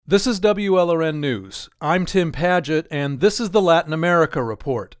This is WLRN News. I'm Tim Padgett, and this is the Latin America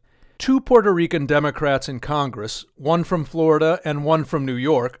Report. Two Puerto Rican Democrats in Congress, one from Florida and one from New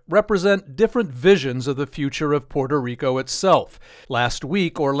York, represent different visions of the future of Puerto Rico itself. Last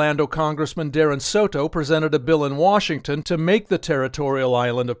week, Orlando Congressman Darren Soto presented a bill in Washington to make the territorial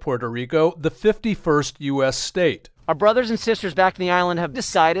island of Puerto Rico the 51st U.S. state. Our brothers and sisters back in the island have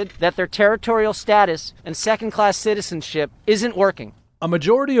decided that their territorial status and second-class citizenship isn't working. A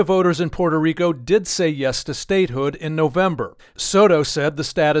majority of voters in Puerto Rico did say yes to statehood in November. Soto said the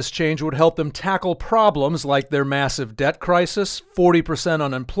status change would help them tackle problems like their massive debt crisis, 40%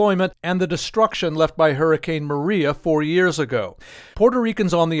 unemployment, and the destruction left by Hurricane Maria 4 years ago. Puerto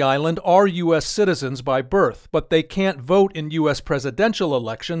Ricans on the island are U.S. citizens by birth, but they can't vote in U.S. presidential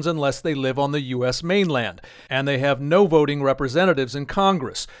elections unless they live on the U.S. mainland, and they have no voting representatives in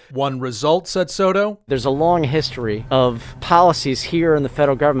Congress. One result, said Soto, there's a long history of policies here in the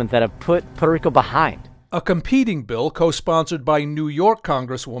federal government that have put Puerto Rico behind. A competing bill co-sponsored by New York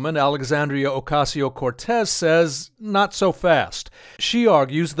Congresswoman Alexandria Ocasio-Cortez says not so fast. She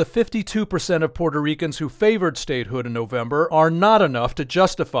argues the 52% of Puerto Ricans who favored statehood in November are not enough to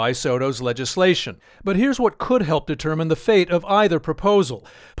justify Soto's legislation. But here's what could help determine the fate of either proposal.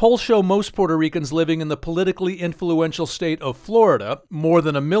 Polls show most Puerto Ricans living in the politically influential state of Florida, more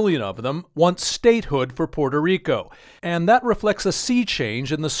than 1 million of them, want statehood for Puerto Rico. And that reflects a sea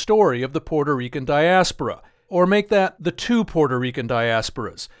change in the story of the Puerto Rican diaspora. Or make that the two Puerto Rican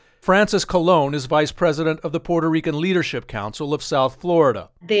diasporas. Frances Colon is vice president of the Puerto Rican Leadership Council of South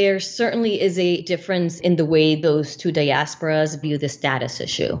Florida. There certainly is a difference in the way those two diasporas view the status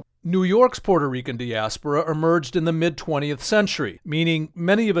issue. New York's Puerto Rican diaspora emerged in the mid-20th century, meaning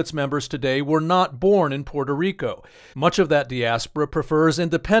many of its members today were not born in Puerto Rico. Much of that diaspora prefers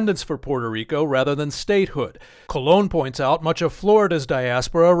independence for Puerto Rico rather than statehood. Colon points out much of Florida's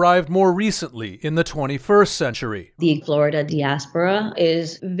diaspora arrived more recently, in the 21st century. The Florida diaspora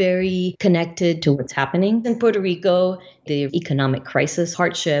is very connected to what's happening in Puerto Rico, the economic crisis,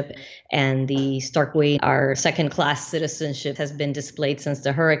 hardship, and the stark way our second-class citizenship has been displayed since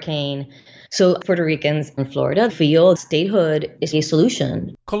the hurricane. So Puerto Ricans in Florida feel statehood is a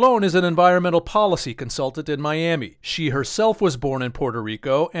solution. Colon is an environmental policy consultant in Miami. She herself was born in Puerto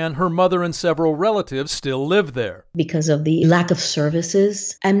Rico, and her mother and several relatives still live there. Because of the lack of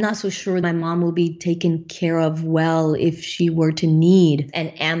services, I'm not so sure my mom will be taken care of well if she were to need an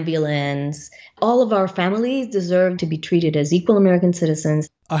ambulance. All of our families deserve to be treated as equal American citizens.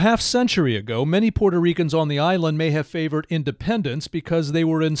 A half-century ago, many Puerto Ricans on the island may have favored independence because they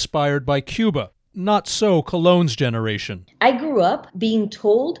were inspired by Cuba. Not so Colon's generation. I grew up being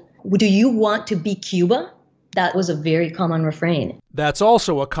told, do you want to be Cuba? That was a very common refrain. That's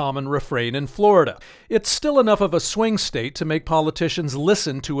also a common refrain in Florida. It's still enough of a swing state to make politicians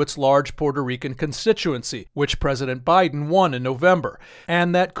listen to its large Puerto Rican constituency, which President Biden won in November,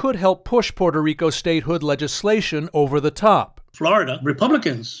 and that could help push Puerto Rico statehood legislation over the top. Florida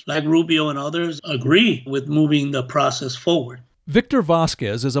Republicans, like Rubio and others, agree with moving the process forward. Victor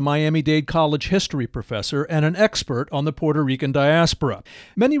Vasquez is a Miami-Dade College history professor and an expert on the Puerto Rican diaspora.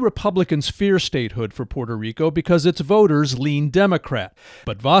 Many Republicans fear statehood for Puerto Rico because its voters lean Democrat.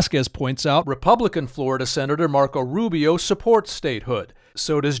 But Vasquez points out Republican Florida Senator Marco Rubio supports statehood.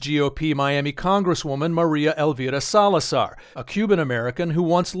 So does GOP Miami Congresswoman Maria Elvira Salazar, a Cuban-American who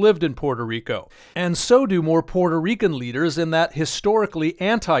once lived in Puerto Rico. And so do more Puerto Rican leaders in that historically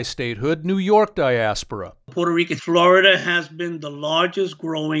anti-statehood New York diaspora. Puerto Rican Florida has been the largest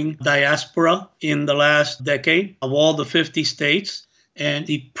growing diaspora in the last decade of all the 50 states. And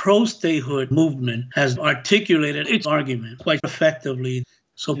the pro-statehood movement has articulated its argument quite effectively.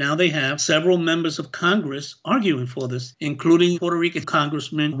 So now they have several members of Congress arguing for this, including Puerto Rican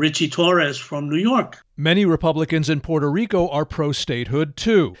Congressman Richie Torres from New York. Many Republicans in Puerto Rico are pro-statehood,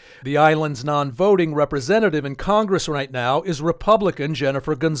 too. The island's non-voting representative in Congress right now is Republican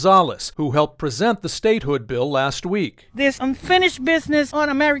Jennifer Gonzalez, who helped present the statehood bill last week. This unfinished business on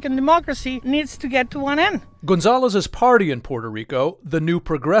American democracy needs to get to an end. Gonzalez's party in Puerto Rico, the New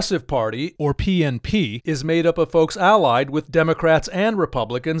Progressive Party, or PNP, is made up of folks allied with Democrats and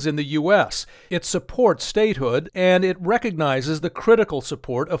Republicans in the U.S. It supports statehood, and it recognizes the critical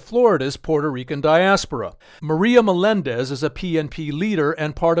support of Florida's Puerto Rican diaspora. Maria Melendez is a PNP leader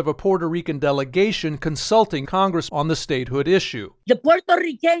and part of a Puerto Rican delegation consulting Congress on the statehood issue. The Puerto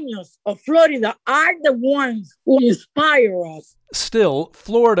Ricanos of Florida are the ones who inspire us. Still,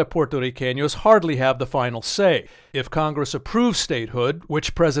 Florida Puerto Ricanos hardly have the final say. If Congress approves statehood,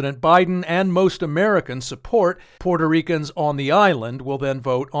 which President Biden and most Americans support, Puerto Ricans on the island will then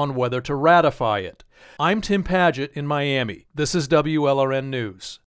vote on whether to ratify it. I'm Tim Padgett in Miami. This is WLRN News.